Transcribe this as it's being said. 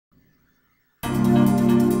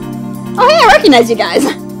recognize you guys!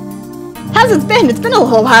 How's it been? It's been a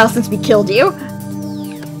little while since we killed you.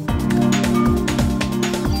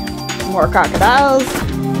 More crocodiles.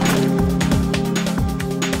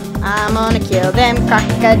 I'm gonna kill them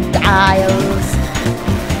crocodiles.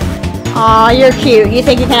 Aw, you're cute. You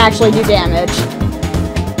think you can actually do damage.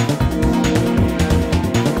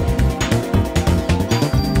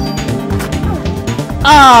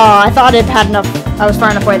 Oh, I thought it had enough. I was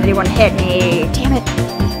far enough away that he wouldn't hit me. Damn it.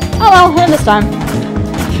 Oh well, hit him this time.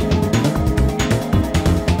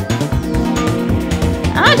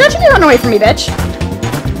 Ah, don't you be running away from me, bitch.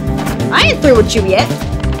 I ain't through with you yet.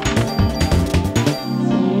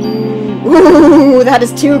 Ooh, that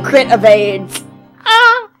is 2 crit evades.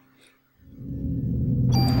 Ah.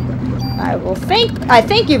 I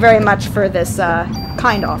thank you very much for this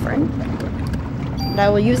kind offering. And I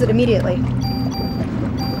will use it immediately.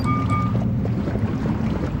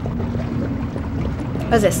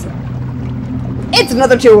 What's this? It's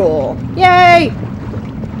another tool! Yay!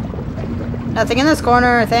 Nothing in this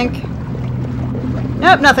corner, I think.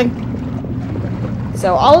 Nope, nothing.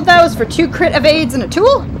 So all of those for 2 crit evades and a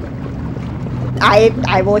tool?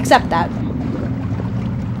 I will accept that.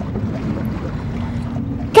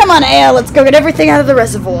 Come on, Aya, let's go get everything out of the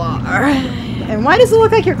reservoir. And why does it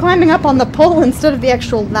look like you're climbing up on the pole instead of the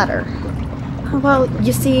actual ladder? Well,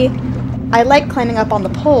 you see, I like climbing up on the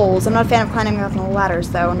poles. I'm not a fan of climbing up on the ladders,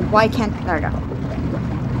 though. And why can't... There we go.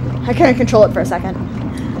 I couldn't control it for a second.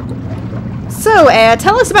 So, Aya,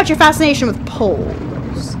 tell us about your fascination with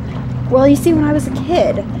poles. Well, you see, when I was a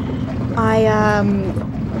kid,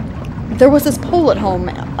 there was this pole at home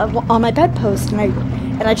on my bedpost,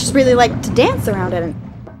 and I just really liked to dance around it. And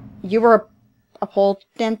you were a pole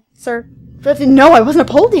dancer? No, I wasn't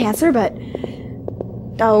a pole dancer, but...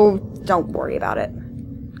 Oh, don't worry about it.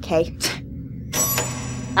 Okay.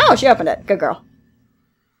 Oh, she opened it. Good girl.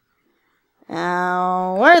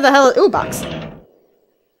 Now, where the hell is... Ooh, box.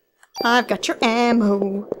 I've got your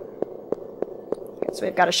ammo. Okay, so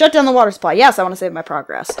we've got to shut down the water supply. Yes, I want to save my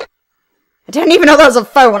progress. I didn't even know that was a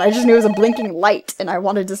phone. I just knew it was a blinking light, and I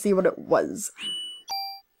wanted to see what it was.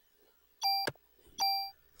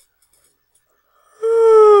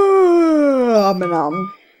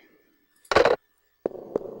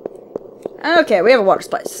 Okay, we have a water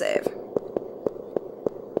supply to save.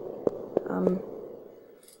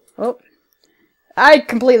 Oh. I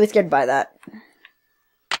completely skipped by that.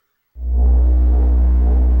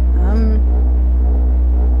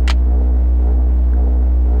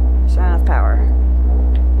 There's not enough power.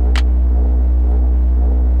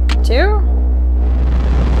 2?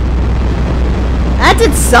 That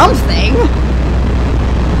did something!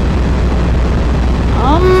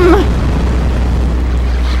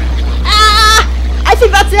 I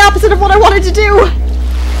think that's the opposite of what I wanted to do!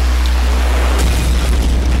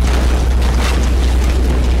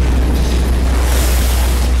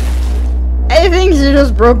 I think she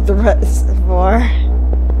just broke the reservoir.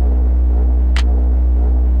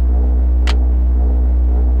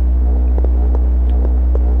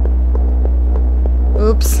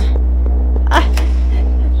 Oops.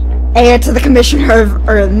 Aya to the Commissioner of,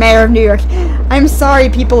 or Mayor of New York. I'm sorry,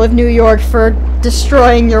 people of New York, for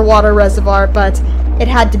destroying your water reservoir, but it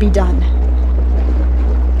had to be done.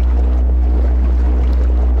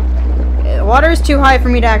 The water is too high for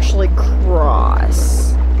me to actually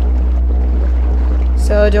cross.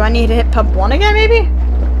 So, do I need to hit pump 1 again, maybe?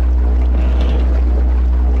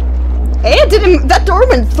 Aya didn't... That door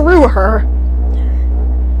went through her.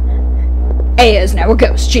 Aya is now a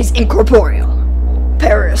ghost. She's incorporeal.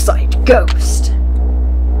 Parasite ghost.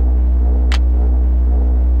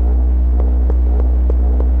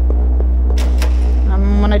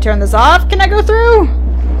 When I turn this off, can I go through?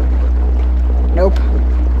 Nope.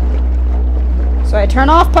 So I turn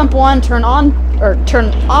off pump 1, turn on... Or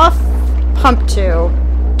turn off pump 2.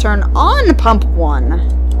 Turn on pump 1.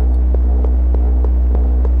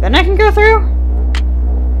 Then I can go through?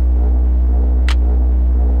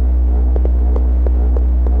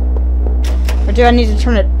 Or do I need to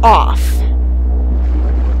turn it off?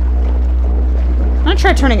 I'm gonna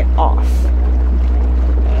try turning it off.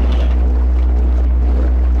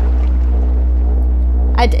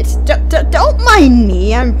 Don't mind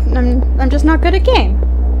me. I'm just not good at game.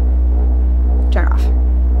 Turn off.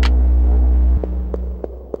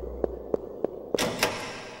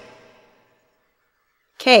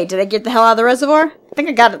 Okay, did I get the hell out of the reservoir? I think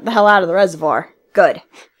I got the hell out of the reservoir. Good.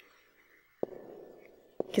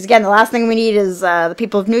 Because again, the last thing we need is the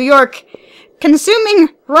people of New York consuming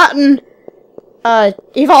rotten,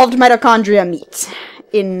 evolved mitochondria meat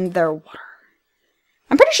in their water.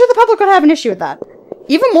 I'm pretty sure the public would have an issue with that.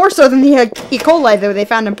 Even more so than the E. coli that they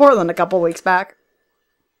found in Portland a couple weeks back.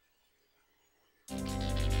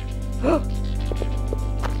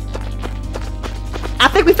 I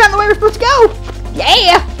think we found the way we're supposed to go!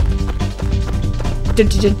 Yeah!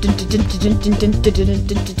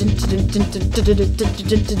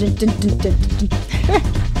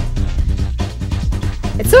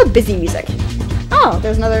 It's so busy music. Oh,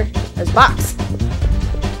 there's a box.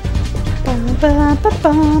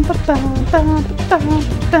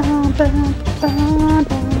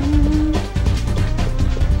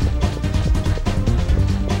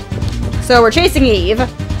 So we're chasing Eve.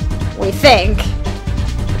 We think.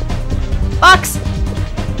 Box!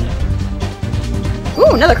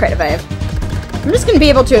 Ooh, another crit evade. I'm just gonna be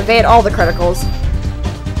able to evade all the criticals.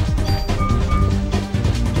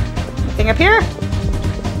 Anything up here?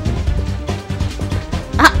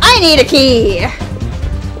 I need a key!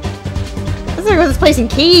 Let's go this place in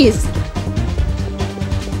keys.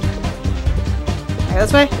 Can I go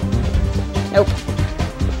this way? Nope.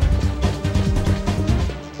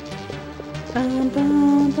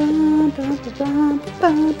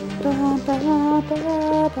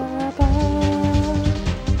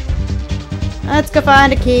 Let's go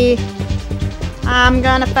find a key. I'm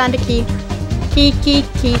gonna find a key. Key, key,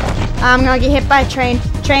 key. I'm gonna get hit by a train.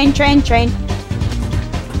 Train, train, train.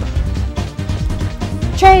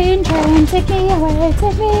 Train, train, take me away,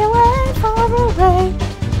 far away.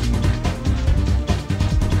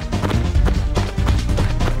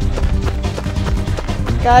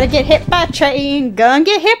 Gotta get hit by a train, gonna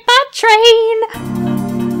get hit by a train.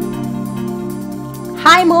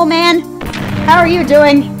 Hi, Mole Man. How are you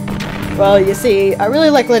doing? Well, you see, I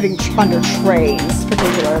really like living under trains,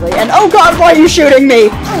 particularly. And oh god, why are you shooting me?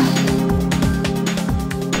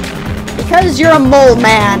 Because you're a mole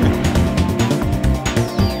man.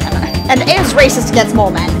 And is racist against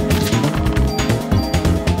mole men.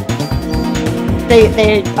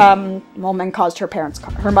 Mole men caused her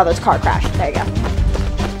mother's car crash. There you go.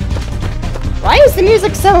 Why is the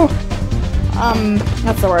music so,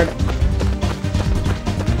 what's the word?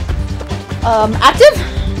 Active?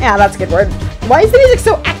 Yeah, that's a good word. Why is the music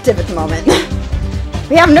so active at the moment?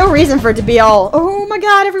 We have no reason for it to be all, oh my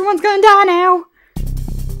god, everyone's gonna die now.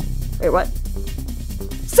 Wait, what?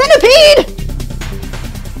 Centipede!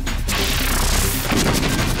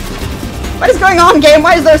 What is going on, game?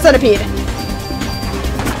 Why is there a centipede?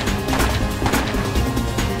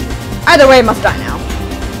 Either way, it must die now.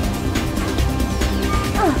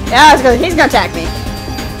 Yeah, he's gonna attack me.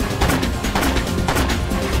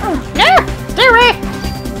 No! Stay away!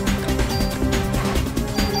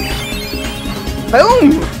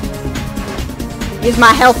 Boom! Use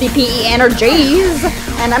my healthy PE energies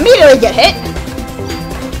and immediately get hit.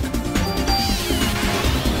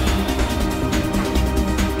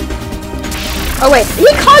 Oh wait, he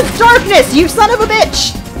caused darkness, you son of a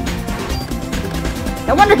bitch!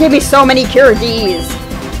 No wonder it gave me so many cure Ds.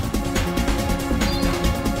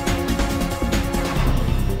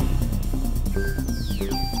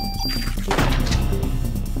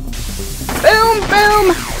 Boom,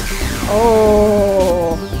 boom!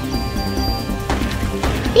 Oh.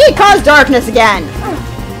 He caused darkness again!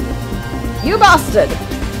 You bastard!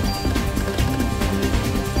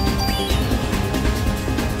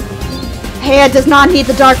 Hea does not need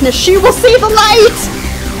the darkness, she will see the light!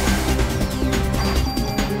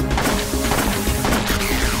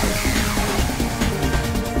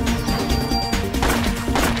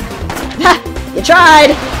 Ha! You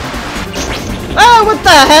tried! Oh, what the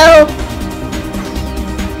hell?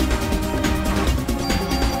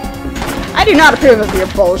 I do not approve of your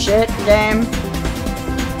bullshit, game.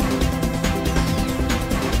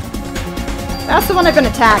 That's the one I've been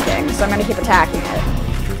attacking, so I'm gonna keep attacking it.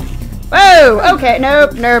 Whoa! Okay,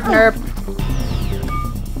 nope, nerp, nerp.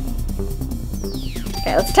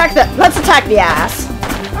 Okay, let's attack the ass.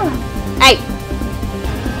 Hey!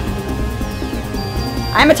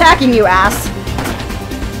 I'm attacking you, ass.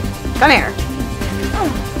 Come here.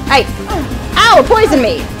 Hey! Ow! Poison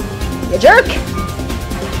me! You jerk!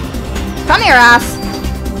 Come here, ass!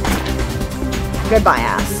 Goodbye,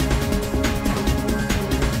 ass.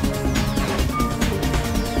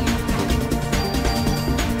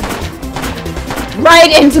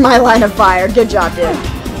 Right into my line of fire. Good job, dude.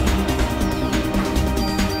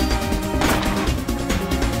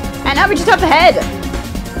 And now we just have the head.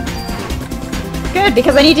 Good,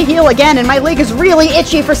 because I need to heal again, and my leg is really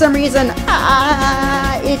itchy for some reason.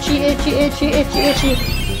 Ah, itchy, itchy, itchy, itchy, itchy.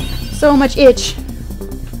 So much itch.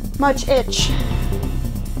 Much itch.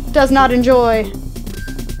 Does not enjoy.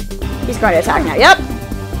 He's going to attack now. Yep.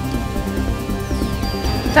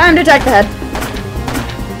 Time to attack the head.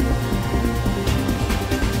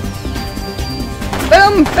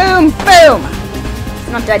 Boom, boom, boom! It's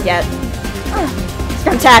not dead yet. It's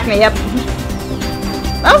gonna attack me, yep.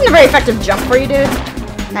 That wasn't a very effective jump for you, dude.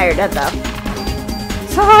 Now you're dead, though.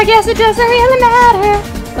 So I guess it doesn't really matter.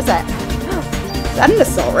 What's that? Is that an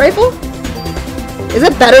assault rifle? Is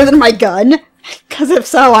it better than my gun? Because if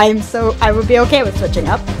so, I would be okay with switching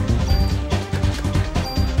up.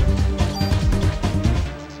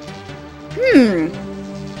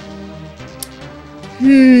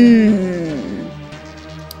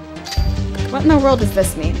 What in the world does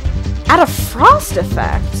this mean? Add a frost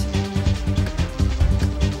effect.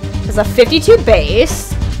 There's a 52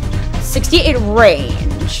 base, 68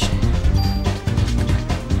 range,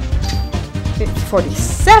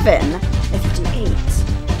 47, 58.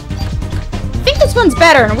 I think this one's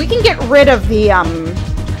better, and we can get rid of the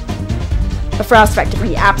frost effect if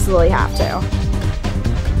we absolutely have to.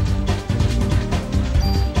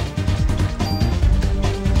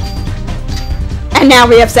 And now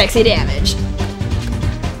we have sexy damage.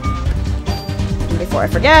 And before I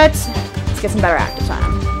forget, let's get some better active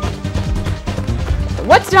time.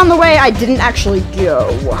 What's down the way I didn't actually go?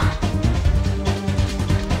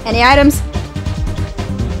 Any items?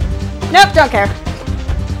 Nope, don't care.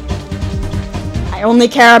 I only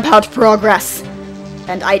care about progress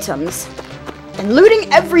and items and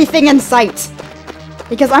looting everything in sight.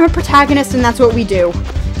 Because I'm a protagonist and that's what we do.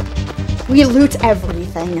 We loot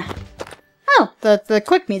everything. Oh, the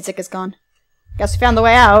quick music is gone. Guess we found the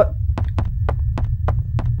way out.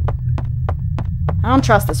 I don't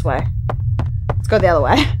trust this way. Let's go the other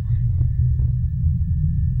way.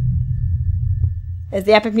 Is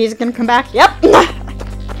the epic music gonna come back? Yep!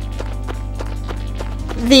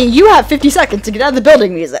 You have 50 seconds to get out of the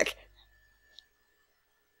building music.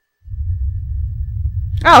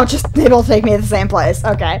 Oh, just they both take me to the same place.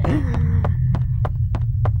 Okay.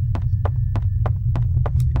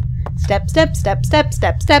 Step, step, step, step,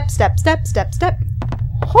 step, step, step, step, step, step.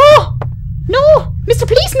 Oh! No! Mr.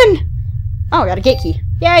 Policeman! Oh, I got a gate key.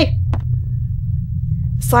 Yay!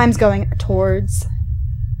 Slime's going towards...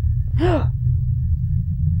 The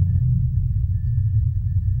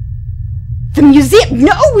museum!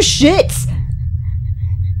 No shit!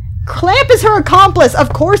 Clamp is her accomplice!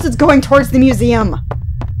 Of course it's going towards the museum!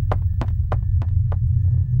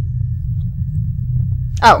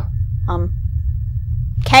 Oh.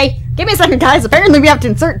 Okay. Give me a second, guys. Apparently we have to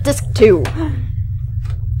insert disc 2.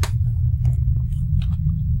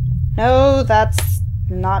 No, that's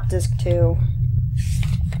not disc 2.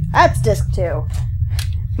 That's disc 2.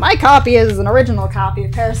 My copy is an original copy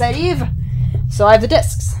of Parasite Eve, so I have the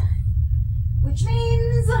discs. Which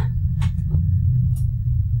means...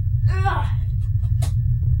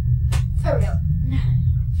 There we go.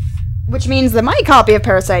 Which means that my copy of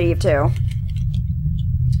Parasite Eve 2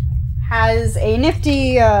 has a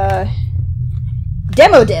nifty,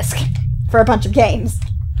 demo disc for a bunch of games.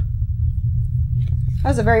 That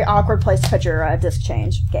was a very awkward place to put your, disc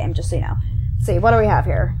change game, just so you know. Let's see, what do we have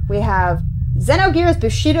here? We have Xenogears,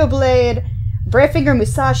 Bushido Blade, Bravefinger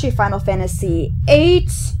Musashi, Final Fantasy VIII,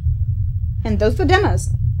 and those are the demos.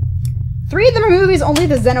 3 of them are movies, only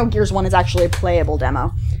the Xenogears one is actually a playable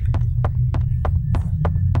demo.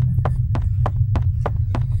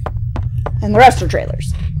 And the rest are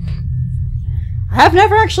trailers. I have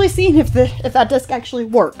never actually seen if that disc actually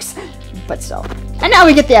works, but still. And now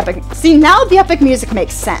we get the epic. See, now the epic music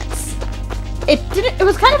makes sense. It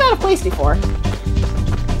was kind of out of place before.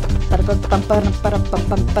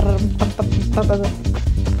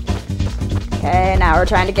 Okay, now we're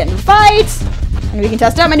trying to get in a fight, and we can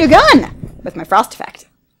test out my new gun with my frost effect.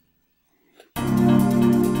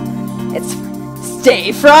 It's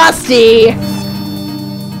Stay Frosty!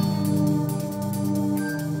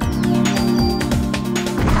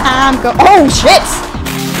 Oh, shit!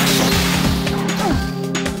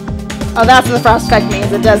 Oh, that's what the frost effect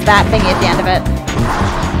means. It does that thingy at the end of it.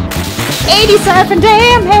 87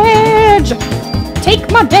 damage! Take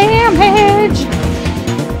my damage!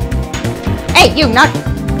 Hey, you, knock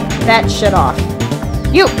that shit off.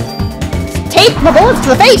 You! Take my bullets to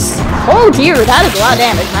the face! Oh dear, that is a lot of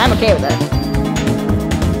damage, and I'm okay with it.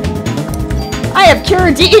 I have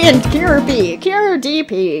Cure D and Cure B. Cure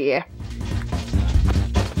DP.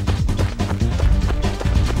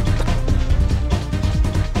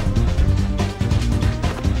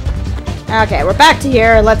 Okay, we're back to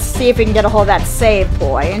here. Let's see if we can get a hold of that save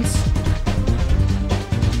point.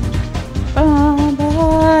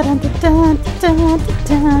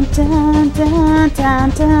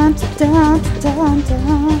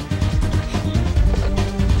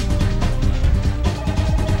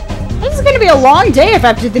 This is going to be a long day if I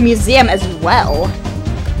have to do the museum as well.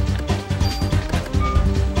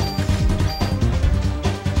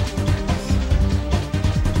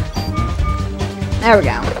 There we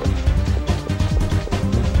go.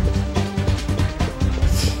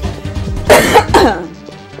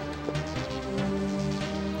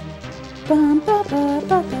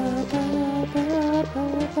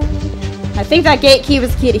 I think that gate key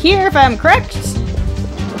was the key to here, if I'm correct.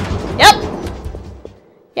 Yep.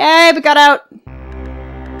 Yay, we got out.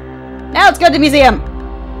 Now let's go to the museum.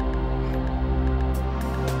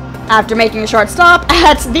 After making a short stop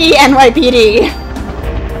at the NYPD.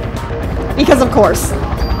 Because of course.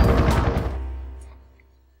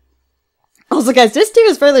 Also guys, this too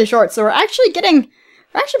is fairly short, so we're actually probably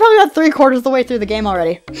about 3/4 of the way through the game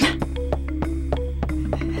already.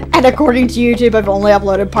 And according to YouTube, I've only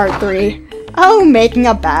uploaded part 3. Oh, making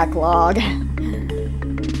a backlog.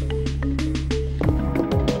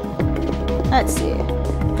 Let's see.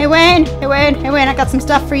 Hey Wayne, I got some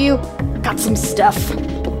stuff for you. Got some stuff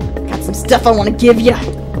I want to give you.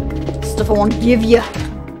 Stuff I want to give you.